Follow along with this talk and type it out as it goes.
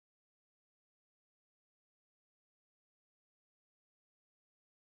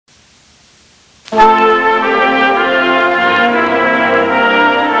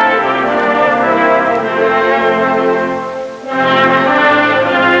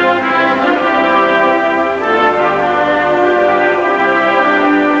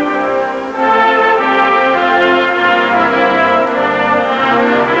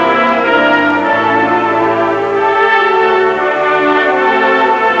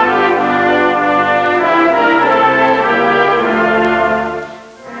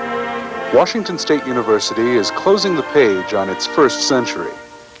Washington State University is closing the page on its first century.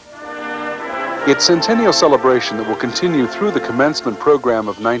 Its centennial celebration that will continue through the commencement program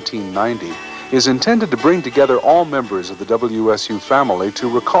of 1990 is intended to bring together all members of the WSU family to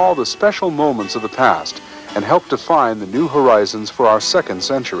recall the special moments of the past and help define the new horizons for our second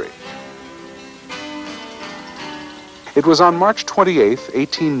century. It was on March 28,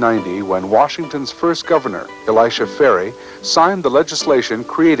 1890, when Washington's first governor, Elisha Ferry, signed the legislation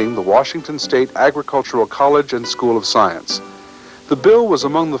creating the Washington State Agricultural College and School of Science. The bill was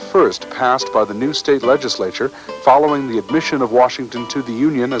among the first passed by the new state legislature following the admission of Washington to the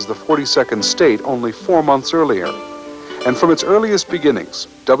Union as the 42nd state only 4 months earlier. And from its earliest beginnings,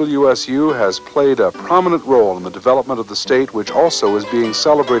 WSU has played a prominent role in the development of the state, which also is being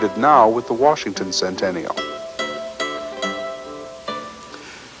celebrated now with the Washington Centennial.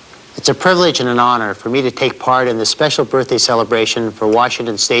 It's a privilege and an honor for me to take part in this special birthday celebration for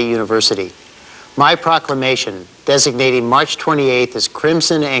Washington State University. My proclamation designating March 28th as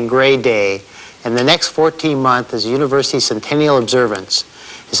Crimson and Gray Day and the next 14-month as University Centennial Observance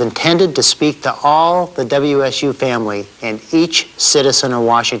is intended to speak to all the WSU family and each citizen of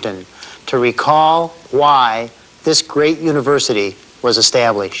Washington to recall why this great university was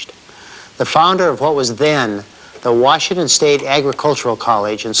established. The founder of what was then the Washington State Agricultural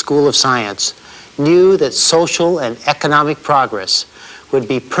College and School of Science knew that social and economic progress would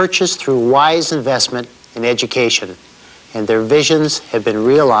be purchased through wise investment in education, and their visions have been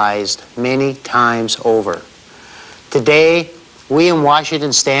realized many times over. Today, we in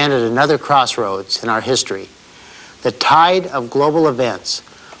Washington stand at another crossroads in our history. The tide of global events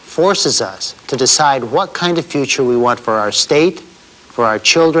forces us to decide what kind of future we want for our state, for our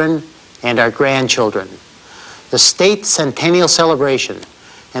children, and our grandchildren. The state centennial celebration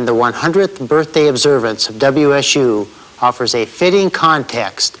and the 100th birthday observance of WSU offers a fitting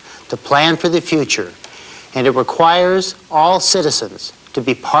context to plan for the future, and it requires all citizens to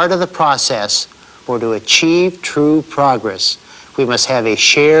be part of the process, or to achieve true progress, we must have a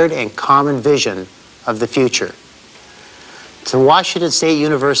shared and common vision of the future. To Washington State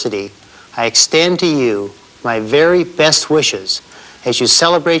University, I extend to you my very best wishes as you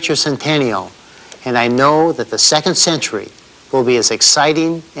celebrate your centennial, and I know that the second century will be as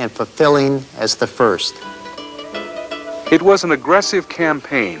exciting and fulfilling as the first. It was an aggressive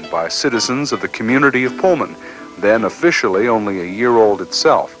campaign by citizens of the community of Pullman, then officially only a year old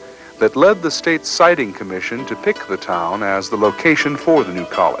itself, that led the state's siting commission to pick the town as the location for the new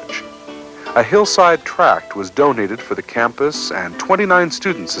college. A hillside tract was donated for the campus, and 29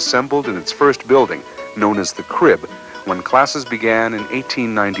 students assembled in its first building, known as the Crib, when classes began in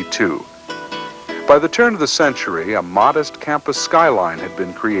 1892. By the turn of the century, a modest campus skyline had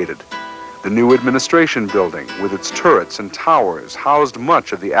been created. The new administration building, with its turrets and towers, housed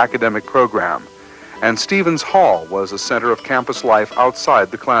much of the academic program, and Stevens Hall was a center of campus life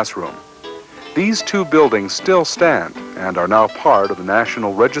outside the classroom. These two buildings still stand and are now part of the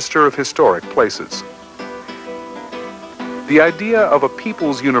National Register of Historic Places. The idea of a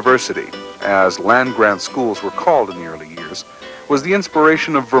people's university, as land-grant schools were called in the early years, was the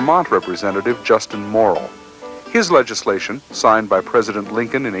inspiration of Vermont Representative Justin Morrill. His legislation, signed by President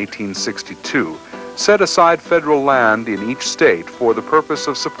Lincoln in 1862, set aside federal land in each state for the purpose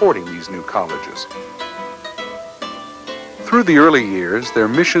of supporting these new colleges. Through the early years, their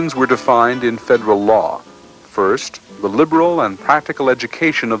missions were defined in federal law. First, the liberal and practical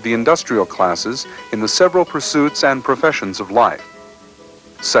education of the industrial classes in the several pursuits and professions of life.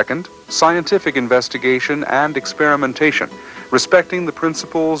 Second, scientific investigation and experimentation, respecting the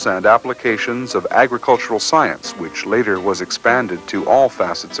principles and applications of agricultural science, which later was expanded to all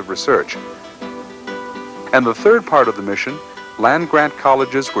facets of research. And the third part of the mission, land-grant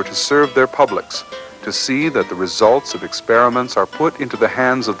colleges were to serve their publics, to see that the results of experiments are put into the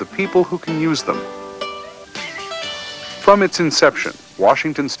hands of the people who can use them. From its inception,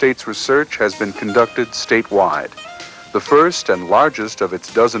 Washington State's research has been conducted statewide. The first and largest of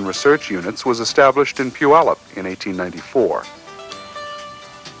its dozen research units was established in Puyallup in 1894.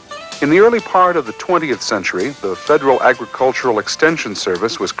 In the early part of the 20th century, the Federal Agricultural Extension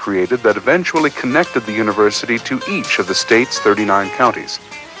Service was created that eventually connected the university to each of the state's 39 counties.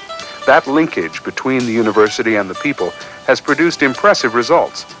 That linkage between the university and the people has produced impressive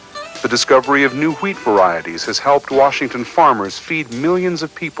results. The discovery of new wheat varieties has helped Washington farmers feed millions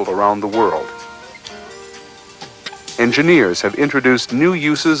of people around the world. Engineers have introduced new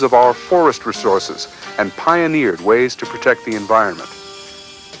uses of our forest resources and pioneered ways to protect the environment.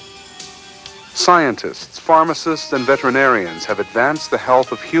 Scientists, pharmacists, and veterinarians have advanced the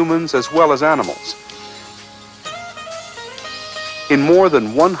health of humans as well as animals. In more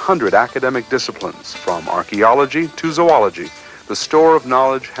than 100 academic disciplines, from archaeology to zoology, the store of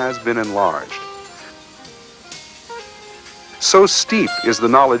knowledge has been enlarged. So steep is the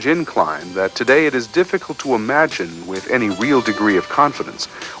knowledge incline that today it is difficult to imagine with any real degree of confidence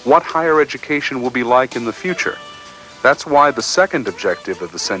what higher education will be like in the future. That's why the second objective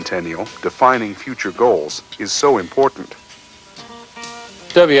of the centennial, defining future goals, is so important.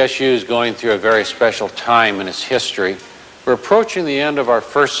 WSU is going through a very special time in its history. We're approaching the end of our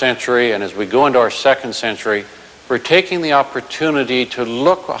first century, and as we go into our second century, we're taking the opportunity to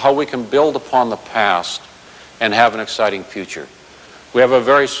look how we can build upon the past and have an exciting future. We have a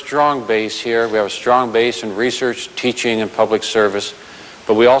very strong base here. We have a strong base in research, teaching, and public service,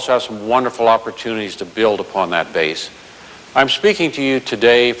 but we also have some wonderful opportunities to build upon that base. I'm speaking to you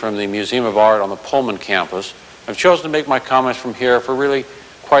today from the Museum of Art on the Pullman campus. I've chosen to make my comments from here for really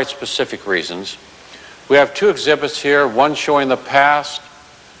quite specific reasons. We have two exhibits here, one showing the past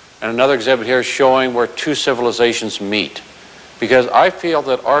and another exhibit here showing where two civilizations meet, because I feel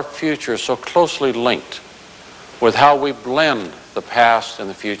that our future is so closely linked with how we blend the past and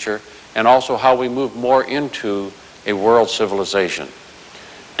the future, and also how we move more into a world civilization.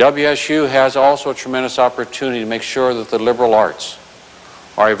 WSU has also a tremendous opportunity to make sure that the liberal arts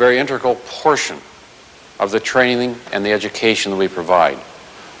are a very integral portion of the training and the education that we provide.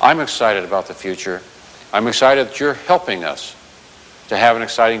 I'm excited about the future. I'm excited that you're helping us to have an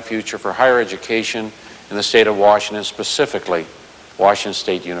exciting future for higher education in the state of Washington, specifically Washington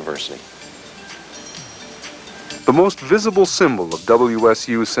State University. The most visible symbol of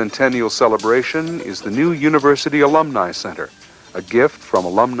WSU's centennial celebration is the new University Alumni Center, a gift from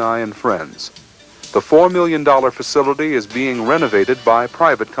alumni and friends. The $4 million facility is being renovated by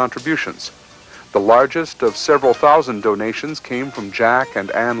private contributions. The largest of several thousand donations came from Jack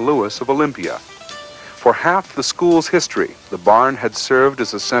and Ann Lewis of Olympia. For half the school's history, the barn had served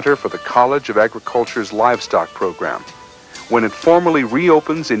as a center for the College of Agriculture's livestock program. When it formally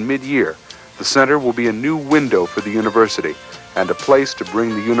reopens in mid-year, the center will be a new window for the university and a place to bring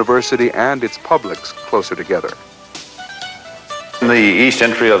the university and its publics closer together. In the east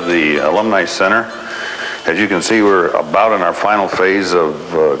entry of the Alumni Center, as you can see, we're about in our final phase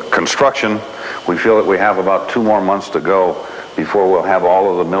of construction. We feel that we have about 2 more months to go before we'll have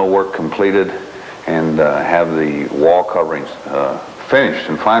all of the millwork completed and have the wall coverings finished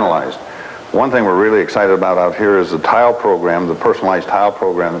and finalized. One thing we're really excited about out here is the tile program, the personalized tile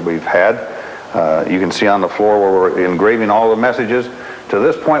program that we've had. You can see on the floor where we're engraving all the messages. To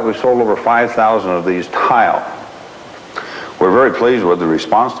this point, we've sold over 5,000 of these tile. We're very pleased with the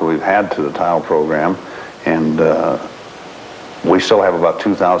response that we've had to the tile program, and we still have about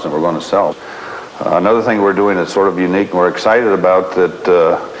 2,000 we're going to sell. Another thing we're doing that's sort of unique and we're excited about,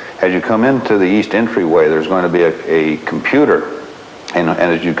 that as you come into the east entryway, there's going to be a computer, and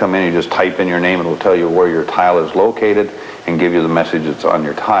as you come in, you just type in your name and it will tell you where your tile is located and give you the message that's on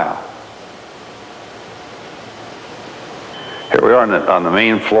your tile. Here we are on the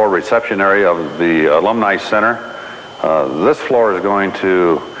main floor reception area of the Alumni Center. This floor is going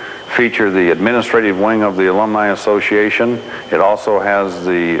to feature the administrative wing of the Alumni Association. It also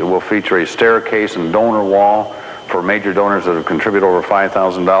will feature a staircase and donor wall for major donors that have contributed over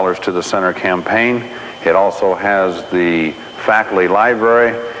 $5,000 to the center campaign. It also has the faculty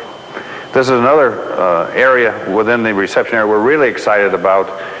library. This is another area within the reception area we're really excited about,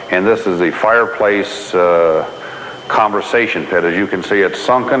 and this is the fireplace conversation pit. As you can see, it's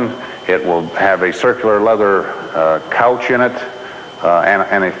sunken. It will have a circular leather couch in it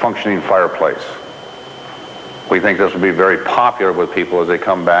and a functioning fireplace. We think this will be very popular with people as they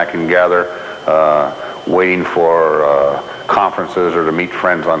come back and gather, waiting for conferences or to meet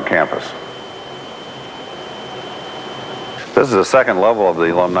friends on campus. This is the second level of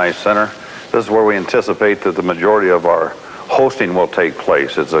the Alumni Center. This is where we anticipate that the majority of our hosting will take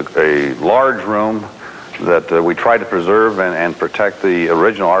place. It's a large room that we try to preserve and protect the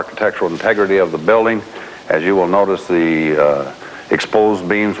original architectural integrity of the building. As you will notice, the exposed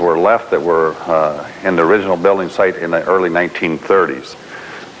beams were left that were in the original building site in the early 1930s.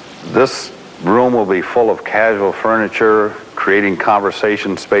 This room will be full of casual furniture, creating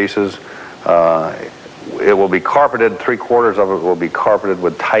conversation spaces. It will be carpeted, 3/4 of it will be carpeted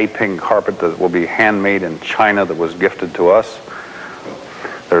with Taiping carpet that will be handmade in China that was gifted to us.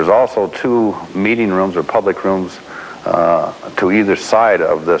 There's also 2 meeting rooms or public rooms to either side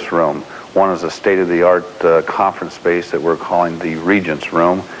of this room. One is a state-of-the-art conference space that we're calling the Regents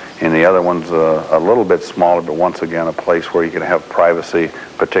Room, and the other one's a little bit smaller, but once again a place where you can have privacy,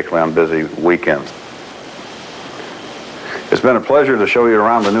 particularly on busy weekends. It's been a pleasure to show you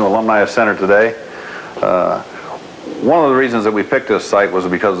around the new Alumni Center today. One of the reasons that we picked this site was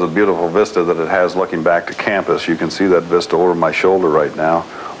because of the beautiful vista that it has looking back to campus. You can see that vista over my shoulder right now.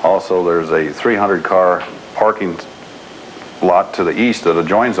 Also, there's a 300-car parking lot to the east that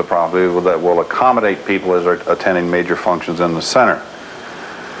adjoins the property that will accommodate people as they're attending major functions in the center.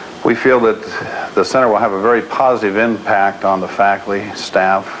 We feel that the center will have a very positive impact on the faculty,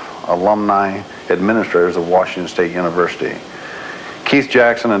 staff, alumni, administrators of Washington State University. Keith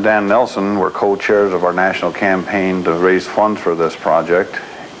Jackson and Dan Nelson were co-chairs of our national campaign to raise funds for this project.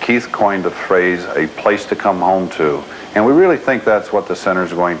 Keith coined the phrase, "a place to come home to." And we really think that's what the center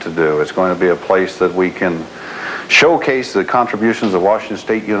is going to do. It's going to be a place that we can showcase the contributions of Washington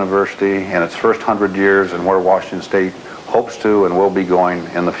State University in its first 100 years and where Washington State hopes to and will be going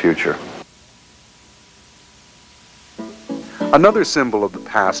in the future. Another symbol of the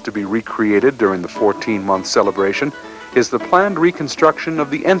past to be recreated during the 14-month celebration is the planned reconstruction of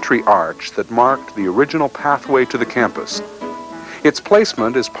the entry arch that marked the original pathway to the campus. Its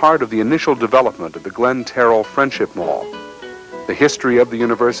placement is part of the initial development of the Glen Terrell Friendship Mall. The history of the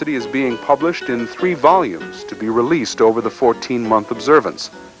university is being published in 3 volumes to be released over the 14-month observance.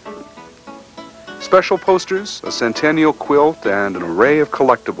 Special posters, a centennial quilt, and an array of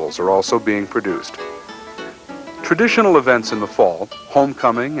collectibles are also being produced. Traditional events in the fall,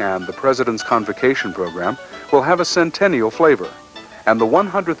 homecoming and the President's Convocation program, will have a centennial flavor, and the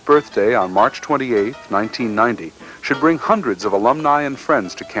 100th birthday on March 28, 1990, should bring hundreds of alumni and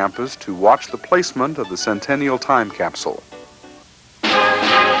friends to campus to watch the placement of the centennial time capsule.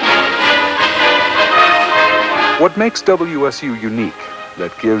 What makes WSU unique,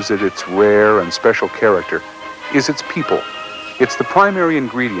 that gives it its rare and special character, is its people. It's the primary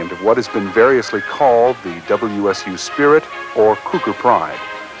ingredient of what has been variously called the WSU spirit or Cougar pride.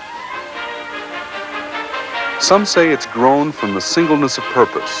 Some say it's grown from the singleness of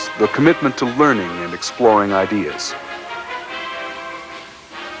purpose, the commitment to learning and exploring ideas.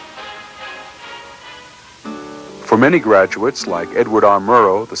 For many graduates, like Edward R.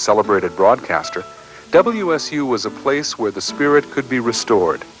 Murrow, the celebrated broadcaster, WSU was a place where the spirit could be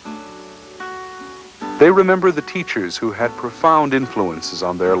restored. They remember the teachers who had profound influences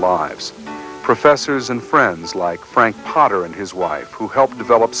on their lives. Professors and friends like Frank Potter and his wife, who helped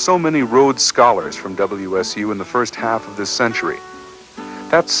develop so many Rhodes Scholars from WSU in the first half of this century.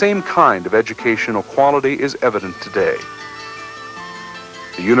 That same kind of educational quality is evident today.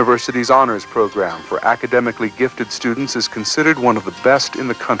 The university's honors program for academically gifted students is considered one of the best in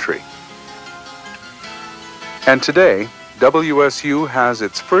the country. And today, WSU has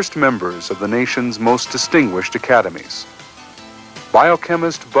its first members of the nation's most distinguished academies.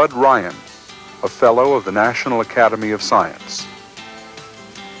 Biochemist Bud Ryan, a fellow of the National Academy of Science.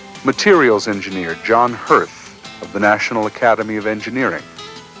 Materials engineer John Hurth of the National Academy of Engineering.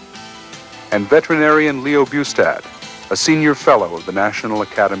 And veterinarian Leo Bustad, a senior fellow of the National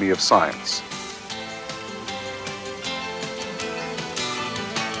Academy of Science.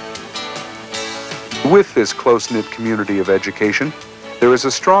 With this close-knit community of education, there is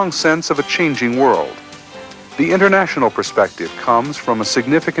a strong sense of a changing world. The international perspective comes from a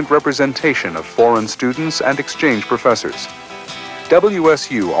significant representation of foreign students and exchange professors.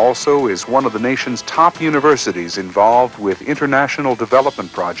 WSU also is one of the nation's top universities involved with international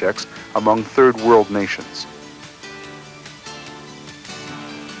development projects among third world nations.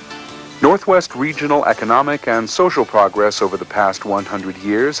 Northwest regional economic and social progress over the past 100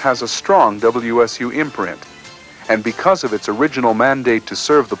 years has a strong WSU imprint, and because of its original mandate to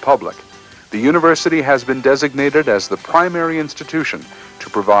serve the public, the university has been designated as the primary institution to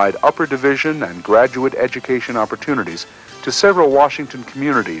provide upper division and graduate education opportunities to several Washington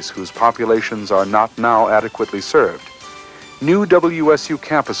communities whose populations are not now adequately served. New WSU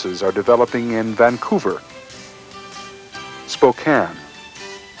campuses are developing in Vancouver, Spokane,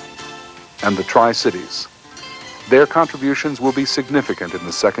 and the Tri-Cities. Their contributions will be significant in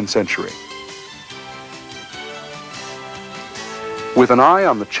the second century. With an eye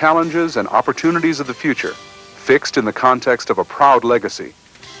on the challenges and opportunities of the future, fixed in the context of a proud legacy,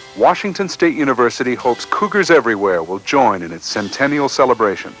 Washington State University hopes Cougars everywhere will join in its centennial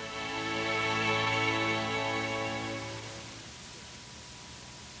celebration.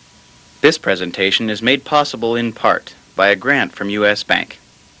 This presentation is made possible in part by a grant from U.S. Bank.